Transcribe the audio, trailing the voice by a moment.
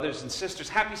Brothers and sisters,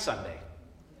 happy Sunday.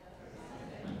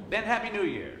 And Happy New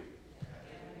Year.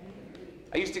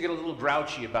 I used to get a little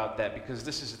grouchy about that because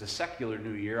this is the secular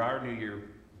New Year. Our New Year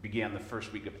began the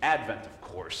first week of Advent, of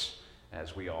course,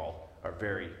 as we all are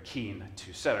very keen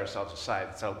to set ourselves aside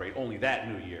and celebrate only that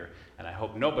New Year. And I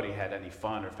hope nobody had any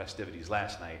fun or festivities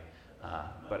last night.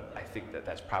 But I think that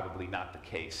that's probably not the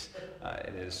case.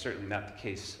 It is certainly not the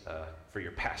case for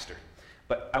your pastor.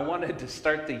 But I wanted to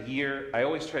start the year, I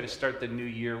always try to start the new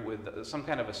year with some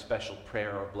kind of a special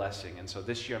prayer or blessing. And so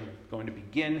this year I'm going to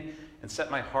begin and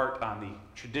set my heart on the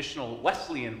traditional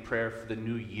Wesleyan prayer for the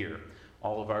new year.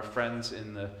 All of our friends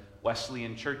in the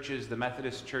Wesleyan churches, the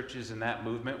Methodist churches in that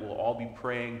movement will all be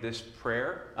praying this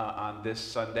prayer on this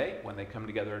Sunday when they come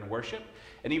together in worship.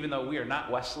 And even though we are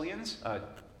not Wesleyans,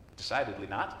 decidedly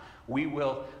not, we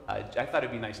will, I thought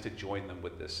it'd be nice to join them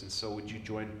with this. And so would you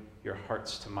join your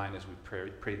hearts to mine as we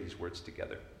pray these words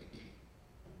together?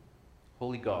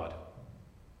 Holy God,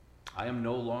 I am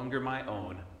no longer my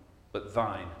own, but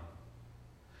thine.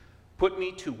 Put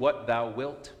me to what thou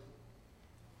wilt.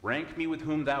 Rank me with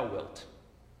whom thou wilt.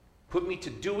 Put me to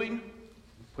doing,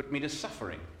 put me to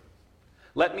suffering.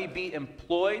 Let me be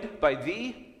employed by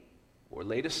thee or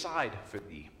laid aside for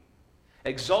thee.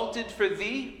 Exalted for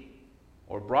thee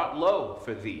or brought low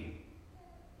for thee.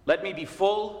 Let me be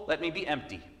full, let me be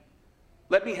empty.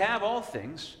 Let me have all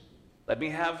things, let me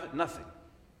have nothing.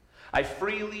 I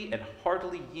freely and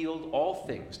heartily yield all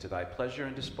things to thy pleasure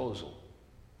and disposal.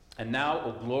 And now,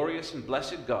 O glorious and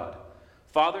blessed God,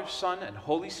 Father, Son, and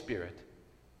Holy Spirit,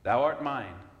 thou art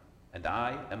mine, and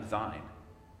I am thine.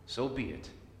 So be it.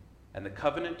 And the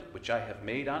covenant which I have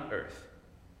made on earth,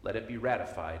 let it be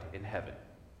ratified in heaven.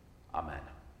 Amen.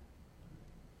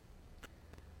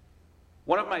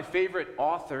 One of my favorite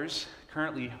authors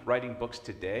currently writing books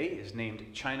today is named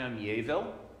China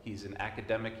Miéville. He's an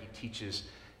academic. He teaches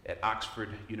at Oxford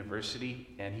University,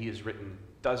 and he has written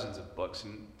dozens of books,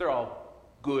 and they're all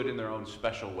good in their own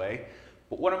special way.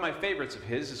 But one of my favorites of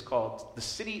his is called The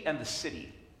City and the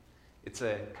City. It's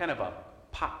a kind of a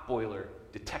potboiler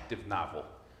detective novel,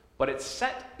 but it's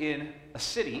set in a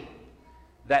city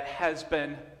that has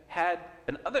had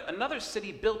another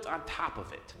city built on top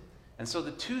of it. And so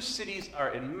the two cities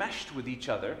are enmeshed with each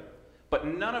other, but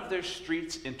none of their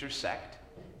streets intersect,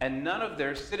 and none of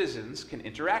their citizens can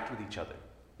interact with each other.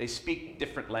 They speak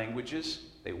different languages,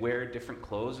 they wear different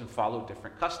clothes, and follow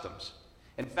different customs.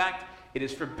 In fact, it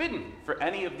is forbidden for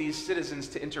any of these citizens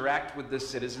to interact with the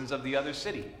citizens of the other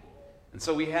city. And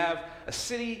so we have a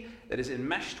city that is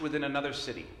enmeshed within another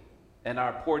city, and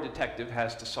our poor detective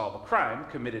has to solve a crime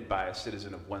committed by a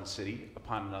citizen of one city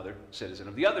upon another citizen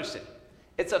of the other city.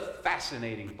 It's a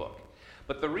fascinating book.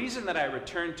 But the reason that I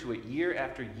return to it year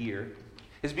after year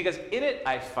is because in it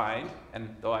I find,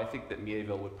 and though I think that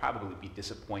Miéville would probably be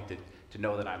disappointed to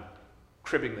know that I'm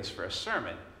cribbing this for a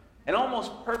sermon, an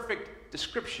almost perfect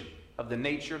description of the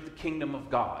nature of the kingdom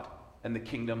of God and the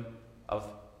kingdom of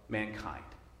mankind.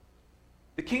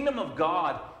 The kingdom of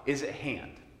God is at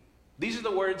hand. These are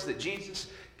the words that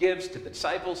Jesus gives to the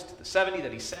disciples, to the 70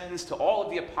 that he sends, to all of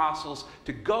the apostles,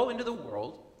 to go into the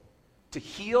world, to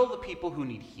heal the people who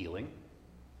need healing,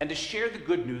 and to share the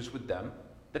good news with them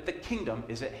that the kingdom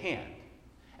is at hand.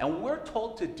 And we're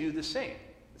told to do the same.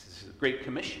 This is a great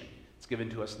commission. It's given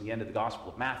to us in the end of the Gospel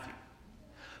of Matthew.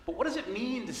 But what does it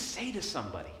mean to say to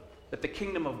somebody that the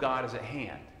kingdom of God is at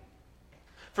hand?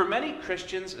 For many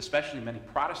Christians, especially many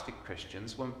Protestant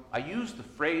Christians, when I use the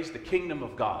phrase the kingdom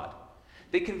of God,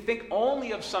 they can think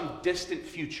only of some distant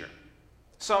future.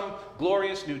 Some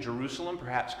glorious New Jerusalem,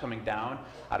 perhaps coming down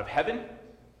out of heaven,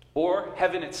 or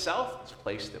heaven itself, this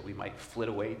place that we might flit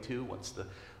away to once the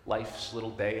life's little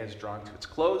day has drawn to its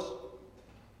close.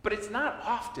 But it's not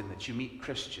often that you meet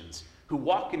Christians who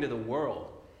walk into the world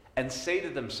and say to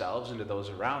themselves and to those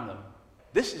around them,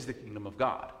 this is the kingdom of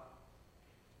God.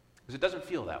 Because it doesn't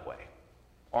feel that way,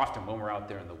 often when we're out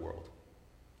there in the world.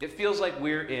 It feels like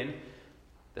we're in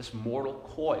this mortal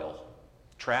coil,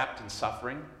 trapped in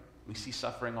suffering. We see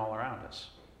suffering all around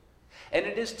us. And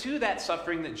it is to that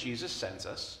suffering that Jesus sends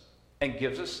us and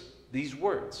gives us these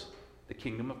words, the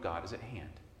kingdom of God is at hand.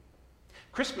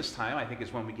 Christmas time, I think,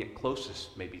 is when we get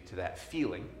closest maybe to that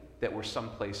feeling that we're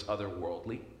someplace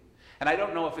otherworldly. And I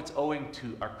don't know if it's owing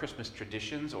to our Christmas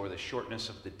traditions or the shortness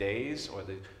of the days or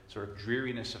the sort of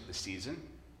dreariness of the season,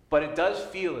 but it does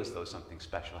feel as though something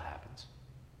special happens.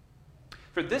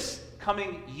 For this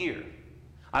coming year,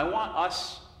 I want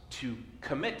us to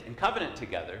commit and covenant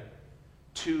together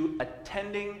to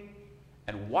attending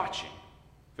and watching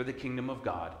for the kingdom of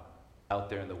God out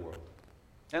there in the world.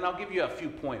 And I'll give you a few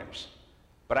pointers.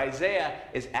 But Isaiah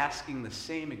is asking the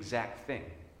same exact thing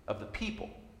of the people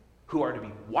who are to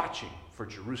be watching for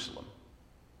Jerusalem.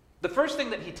 The first thing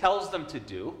that he tells them to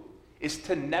do is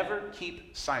to never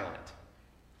keep silent.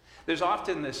 There's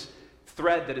often this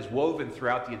thread that is woven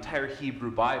throughout the entire Hebrew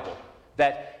Bible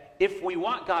that if we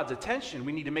want God's attention,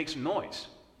 we need to make some noise.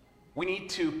 We need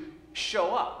to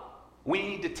show up. We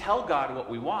need to tell God what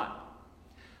we want.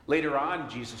 Later on,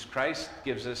 Jesus Christ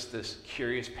gives us this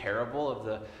curious parable of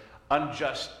the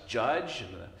unjust judge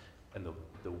and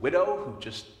the widow who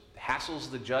just hassles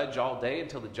the judge all day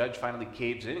until the judge finally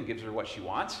caves in and gives her what she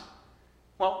wants.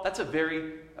 Well, that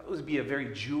would be a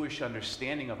very Jewish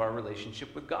understanding of our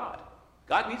relationship with God.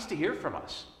 God needs to hear from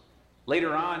us.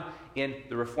 Later on in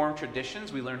the Reformed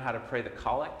traditions, we learn how to pray the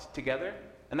collect together,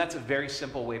 and that's a very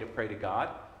simple way to pray to God.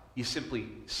 You simply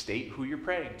state who you're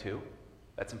praying to.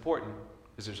 That's important,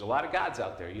 because there's a lot of gods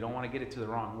out there. You don't want to get it to the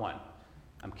wrong one.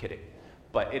 I'm kidding.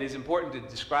 But it is important to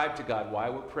describe to God why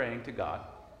we're praying to God.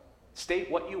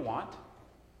 State what you want,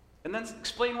 and then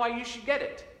explain why you should get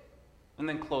it. And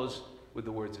then close with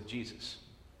the words of Jesus.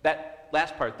 That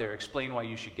last part there, explain why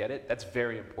you should get it, that's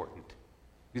very important.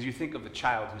 Because you think of the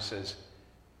child who says,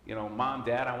 Mom,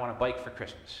 Dad, I want a bike for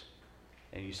Christmas.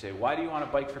 And you say, why do you want a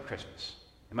bike for Christmas?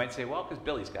 They might say, well, because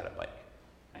Billy's got a bike.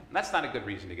 Right? And that's not a good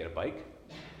reason to get a bike.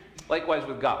 Likewise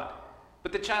with God.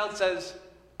 But the child says,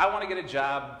 I want to get a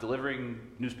job delivering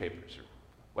newspapers or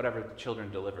whatever children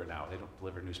deliver now. They don't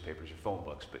deliver newspapers or phone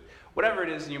books, but whatever it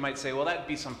is, and you might say, well, that'd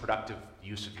be some productive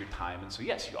use of your time, and so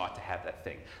yes, you ought to have that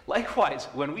thing. Likewise,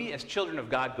 when we as children of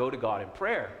God go to God in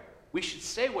prayer, we should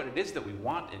say what it is that we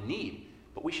want and need,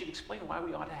 but we should explain why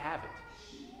we ought to have it.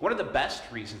 One of the best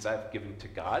reasons I've given to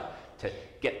God to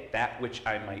get that which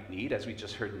I might need, as we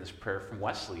just heard in this prayer from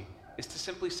Wesley, is to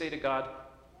simply say to God,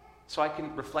 so I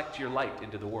can reflect your light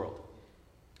into the world.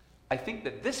 I think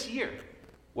that this year,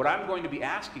 what I'm going to be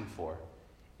asking for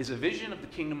is a vision of the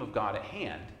kingdom of God at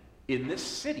hand in this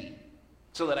city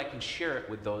so that I can share it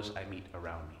with those I meet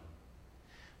around me.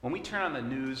 When we turn on the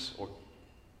news, or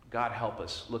God help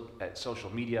us, look at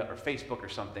social media or Facebook or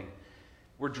something,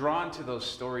 we're drawn to those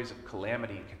stories of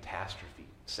calamity and catastrophe,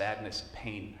 sadness and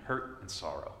pain, hurt and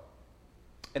sorrow.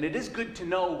 And it is good to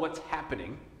know what's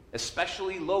happening,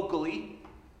 especially locally.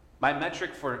 My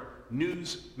metric for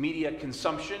news media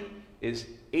consumption is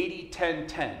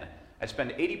 80-10-10. I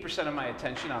spend 80% of my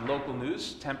attention on local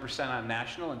news, 10% on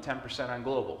national, and 10% on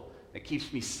global. It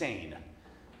keeps me sane.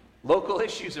 Local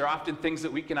issues are often things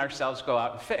that we can ourselves go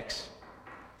out and fix.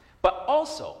 But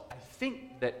also, I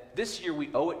think that this year we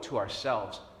owe it to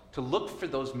ourselves to look for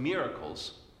those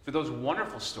miracles, for those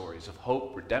wonderful stories of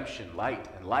hope, redemption, light,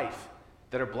 and life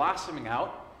that are blossoming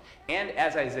out, and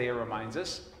as Isaiah reminds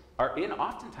us, are in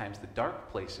oftentimes the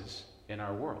dark places in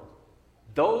our world.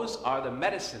 Those are the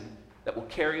medicine that will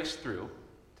carry us through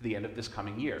to the end of this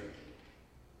coming year.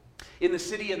 In the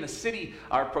city,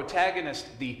 our protagonist,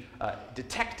 the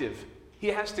detective, he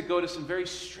has to go to some very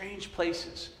strange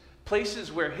places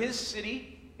where his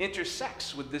city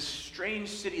intersects with this strange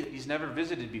city that he's never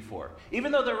visited before,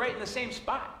 even though they're right in the same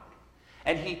spot.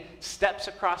 And he steps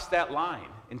across that line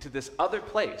into this other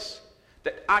place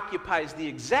that occupies the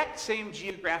exact same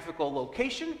geographical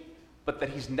location, but that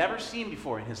he's never seen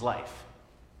before in his life.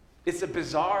 It's a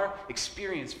bizarre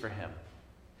experience for him.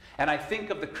 And I think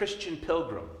of the Christian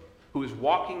pilgrim who is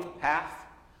walking the path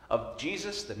of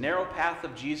Jesus, the narrow path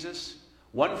of Jesus,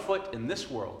 1 foot in this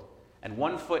world and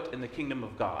 1 foot in the kingdom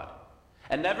of God,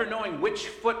 and never knowing which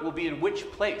foot will be in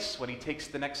which place when he takes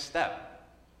the next step.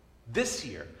 This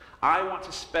year, I want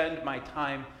to spend my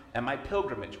time and my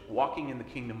pilgrimage walking in the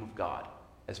kingdom of God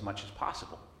as much as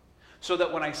possible, so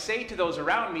that when I say to those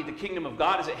around me, the kingdom of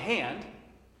God is at hand,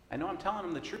 I know I'm telling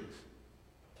them the truth.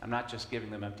 I'm not just giving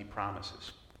them empty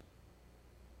promises.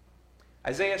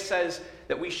 Isaiah says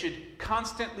that we should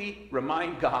constantly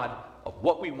remind God of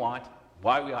what we want,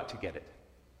 why we ought to get it.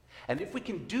 And if we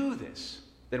can do this,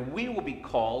 then we will be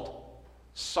called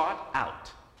sought out,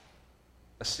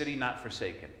 a city not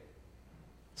forsaken.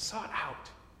 Sought out.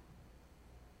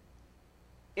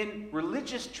 In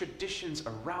religious traditions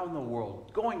around the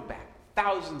world, going back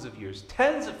thousands of years,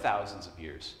 tens of thousands of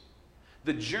years,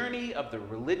 the journey of the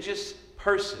religious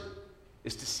person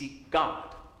is to seek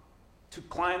God, to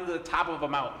climb to the top of a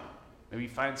mountain, maybe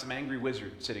find some angry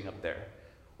wizard sitting up there,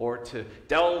 or to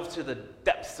delve to the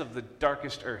depths of the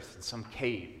darkest earth in some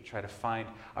cave and try to find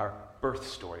our birth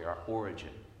story, our origin.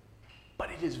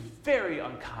 But it is very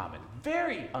uncommon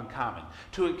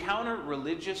to encounter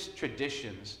religious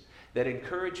traditions that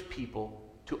encourage people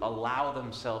to allow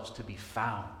themselves to be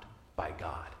found by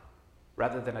God,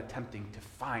 rather than attempting to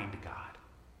find God.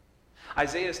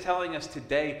 Isaiah is telling us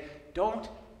today, don't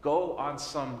go on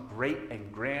some great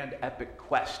and grand epic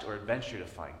quest or adventure to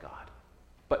find God.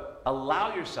 but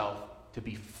allow yourself to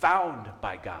be found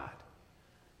by God.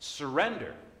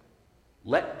 Surrender.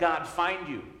 Let God find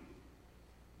you.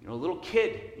 You're a little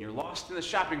kid, and you're lost in the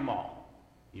shopping mall.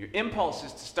 Your impulse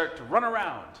is to start to run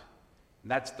around. And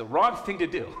that's the wrong thing to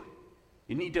do.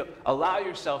 You need to allow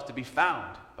yourself to be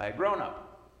found by a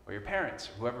grown-up, or your parents,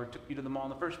 or whoever took you to the mall in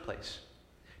the first place.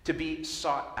 To be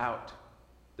sought out,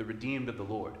 the redeemed of the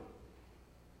Lord.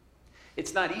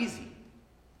 It's not easy.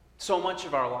 So much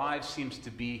of our lives seems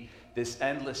to be this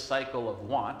endless cycle of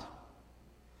want.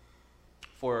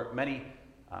 For many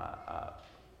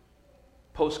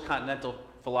post-continental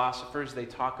philosophers, they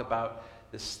talk about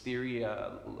this theory,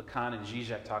 Lacan and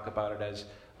Zizek talk about it as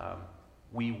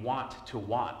we want to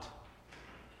want.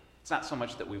 It's not so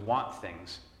much that we want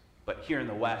things, but here in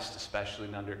the West, especially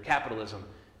and under capitalism,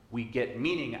 we get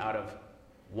meaning out of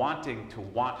wanting to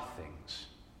want things.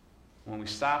 When we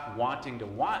stop wanting to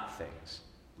want things,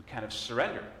 we kind of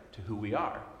surrender to who we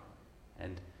are.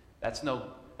 And that's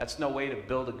no way to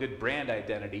build a good brand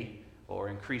identity or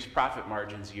increase profit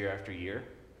margins year after year.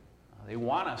 They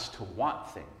want us to want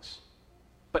things.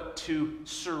 But to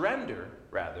surrender,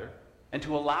 rather, and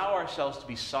to allow ourselves to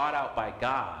be sought out by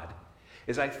God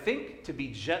is, I think, to be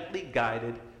gently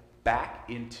guided back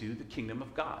into the kingdom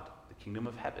of God, the kingdom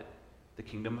of heaven, the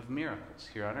kingdom of miracles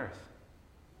here on earth.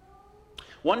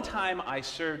 One time I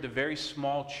served a very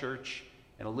small church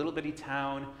in a little bitty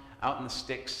town out in the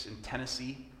sticks in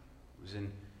Tennessee. It was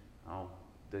in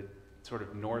the sort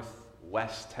of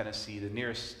northwest Tennessee. The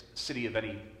nearest city of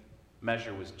any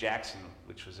measure was Jackson,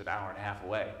 which was an hour and a half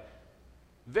away.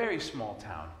 Very small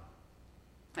town.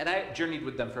 And I journeyed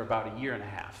with them for about a year and a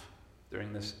half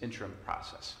during this interim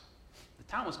process. The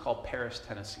town was called Paris,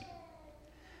 Tennessee.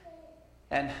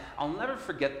 And I'll never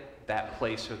forget that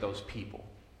place or those people.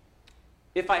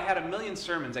 If I had a million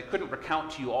sermons, I couldn't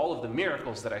recount to you all of the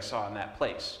miracles that I saw in that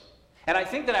place. And I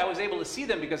think that I was able to see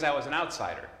them because I was an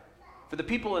outsider. For the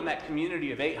people in that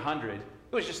community of 800, it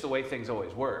was just the way things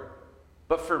always were.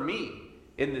 But for me,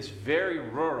 in this very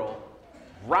rural,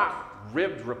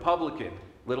 rock-ribbed Republican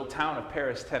little town of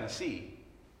Paris, Tennessee,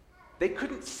 they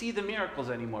couldn't see the miracles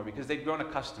anymore because they'd grown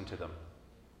accustomed to them.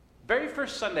 Very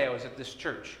first Sunday I was at this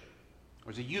church. There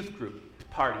was a youth group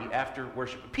party after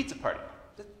worship, a pizza party.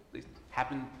 They're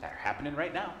happening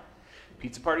right now.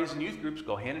 Pizza parties and youth groups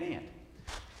go hand in hand.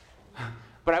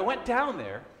 But I went down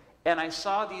there and I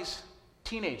saw these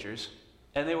teenagers,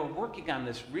 and they were working on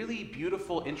this really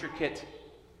beautiful, intricate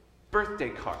birthday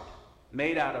card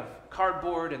made out of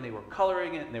cardboard, and they were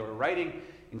coloring it, and they were writing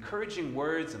encouraging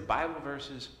words and Bible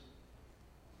verses.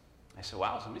 I said,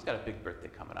 wow, somebody's got a big birthday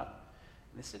coming up.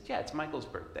 And they said, yeah, it's Michael's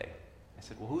birthday. I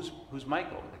said, well, who's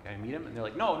Michael? Can I meet him? And they're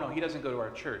like, no, he doesn't go to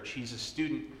our church. He's a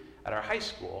student at our high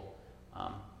school.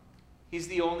 He's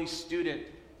the only student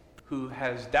who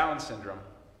has Down syndrome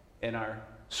in our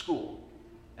school.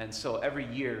 And so every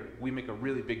year we make a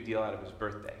really big deal out of his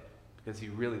birthday because he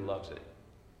really loves it.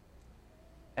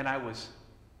 And I was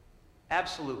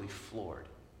absolutely floored.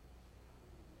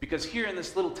 Because here in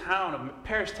this little town of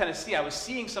Paris, Tennessee, I was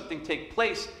seeing something take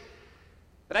place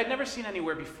that I'd never seen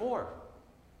anywhere before.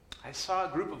 I saw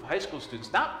a group of high school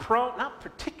students, not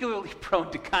particularly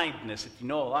prone to kindness, if you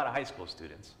know a lot of high school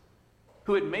students,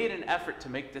 who had made an effort to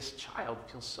make this child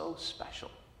feel so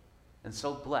special and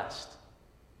so blessed.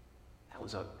 That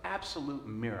was an absolute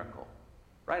miracle,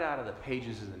 right out of the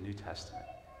pages of the New Testament.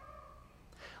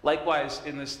 Likewise,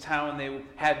 in this town, they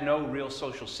had no real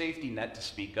social safety net to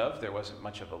speak of. There wasn't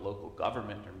much of a local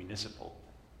government or municipal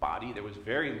body. There was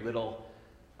very little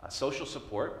social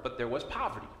support, but there was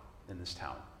poverty in this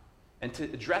town. And to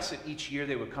address it each year,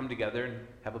 they would come together and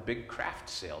have a big craft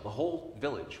sale. The whole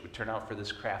village would turn out for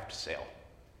this craft sale.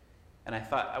 And I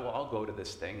thought, well, I'll go to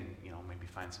this thing and maybe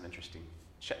find some interesting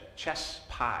chess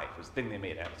pie was the thing they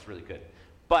made. It's really good.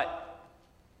 But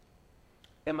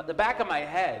in the back of my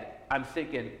head, I'm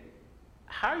thinking,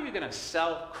 how are you going to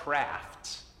sell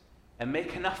crafts and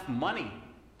make enough money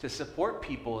to support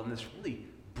people in this really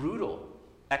brutal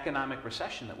economic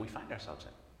recession that we find ourselves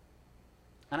in?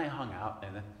 And I hung out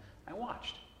and then I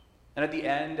watched. And at the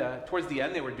end, towards the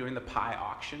end, they were doing the pie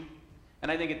auction.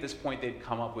 And I think at this point they'd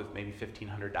come up with maybe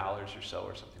 $1,500 or so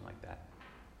or something like that.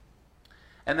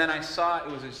 And then I saw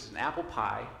it was just an apple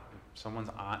pie. Someone's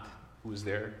aunt who was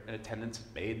there in attendance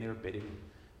had made, and they were bidding.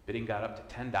 Bidding got up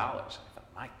to $10. I thought,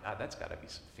 my God, that's got to be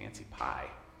some fancy pie.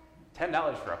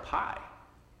 $10 for a pie.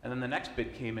 And then the next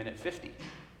bid came in at $50.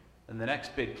 And the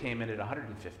next bid came in at $150.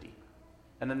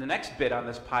 And then the next bid on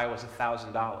this pie was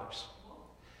 $1,000.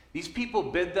 These people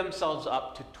bid themselves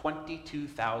up to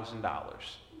 $22,000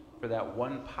 for that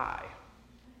one pie.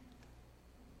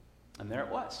 And there it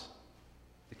was,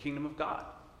 the kingdom of God.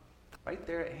 right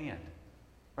there at hand,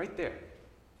 right there,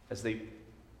 as they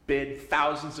bid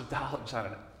thousands of dollars on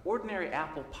an ordinary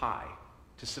apple pie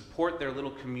to support their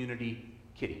little community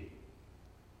kitty.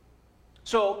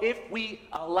 So if we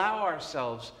allow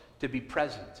ourselves to be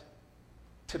present,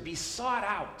 to be sought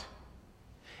out,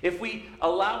 if we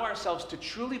allow ourselves to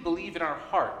truly believe in our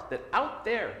heart that out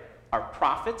there are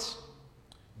prophets,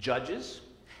 judges,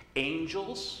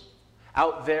 angels,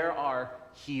 out there are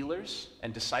healers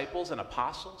and disciples and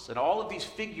apostles, and all of these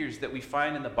figures that we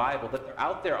find in the Bible, that they're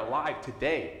out there alive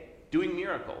today doing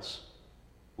miracles,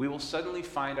 we will suddenly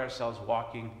find ourselves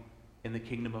walking in the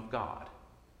kingdom of God.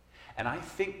 And I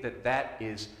think that that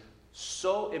is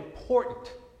so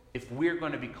important if we're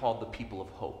going to be called the people of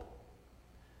hope.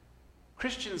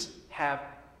 Christians have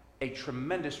a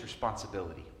tremendous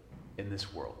responsibility in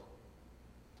this world.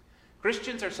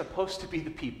 Christians are supposed to be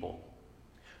the people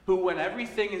who, when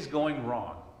everything is going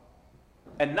wrong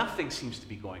and nothing seems to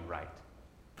be going right,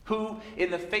 who, in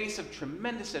the face of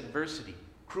tremendous adversity,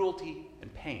 cruelty,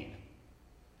 and pain,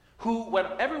 who, when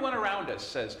everyone around us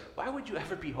says, why would you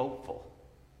ever be hopeful?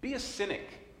 Be a cynic.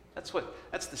 That's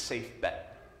the safe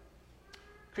bet.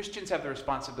 Christians have the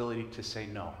responsibility to say,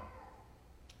 no,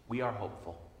 we are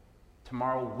hopeful.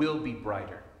 Tomorrow will be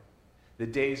brighter. The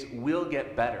days will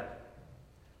get better.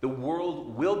 The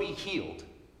world will be healed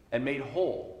and made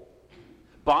whole.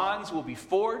 Bonds will be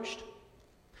forged,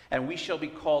 and we shall be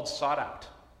called sought out,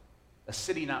 a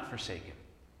city not forsaken.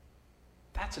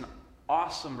 That's an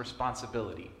awesome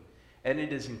responsibility, and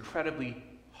it is incredibly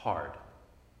hard.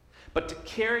 But to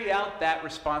carry out that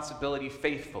responsibility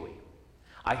faithfully,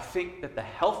 I think that the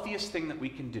healthiest thing that we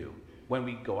can do when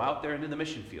we go out there into the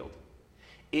mission field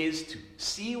is to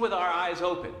see with our eyes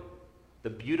open the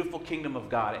beautiful kingdom of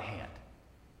God at hand,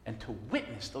 and to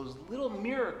witness those little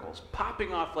miracles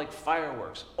popping off like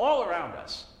fireworks all around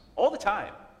us, all the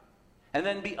time, and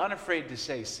then be unafraid to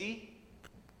say, see,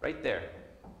 right there,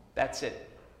 that's it.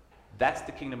 That's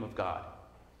the kingdom of God.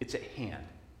 It's at hand.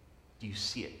 Do you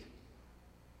see it?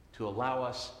 To allow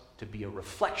us to be a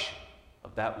reflection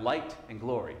of that light and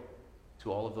glory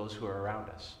to all of those who are around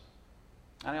us.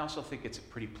 And I also think it's a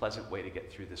pretty pleasant way to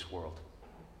get through this world,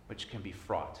 which can be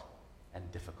fraught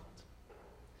and difficult.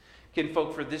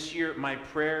 Kinfolk, for this year, my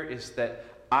prayer is that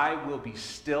I will be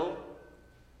still,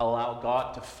 allow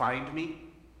God to find me,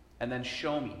 and then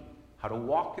show me how to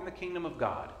walk in the kingdom of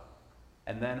God.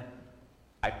 And then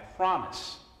I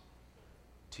promise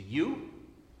to you,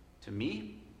 to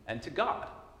me, and to God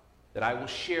that I will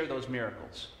share those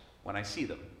miracles when I see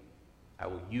them. I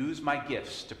will use my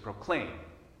gifts to proclaim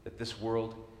that this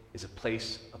world is a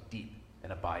place of deep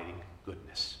and abiding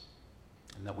goodness,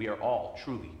 and that we are all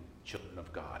truly children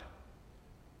of God.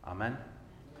 Amen.